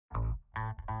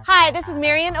Hi, this is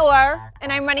Marian Orr,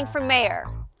 and I'm running for mayor.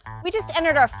 We just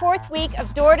entered our 4th week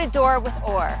of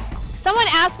Door-to-Door-with-Orr. Someone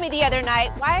asked me the other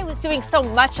night why I was doing so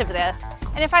much of this,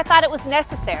 and if I thought it was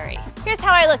necessary. Here's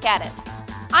how I look at it.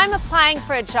 I'm applying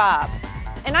for a job,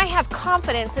 and I have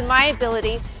confidence in my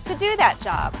ability to do that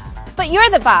job. But you're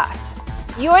the boss.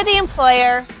 You're the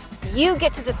employer. You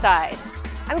get to decide.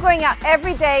 I'm going out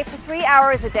every day for 3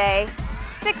 hours a day,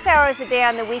 6 hours a day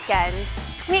on the weekends,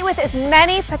 to meet with as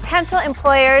many potential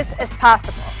employers as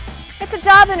possible. It's a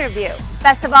job interview.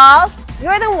 Best of all,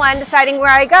 you're the one deciding where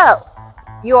I go.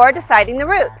 You're deciding the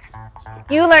routes.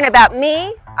 You learn about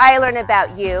me, I learn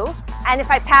about you, and if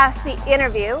I pass the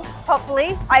interview,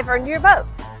 hopefully I've earned your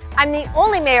vote. I'm the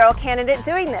only mayoral candidate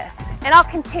doing this, and I'll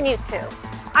continue to.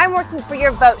 I'm working for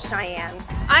your vote, Cheyenne.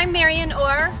 I'm Marian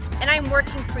Orr, and I'm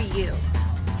working for you.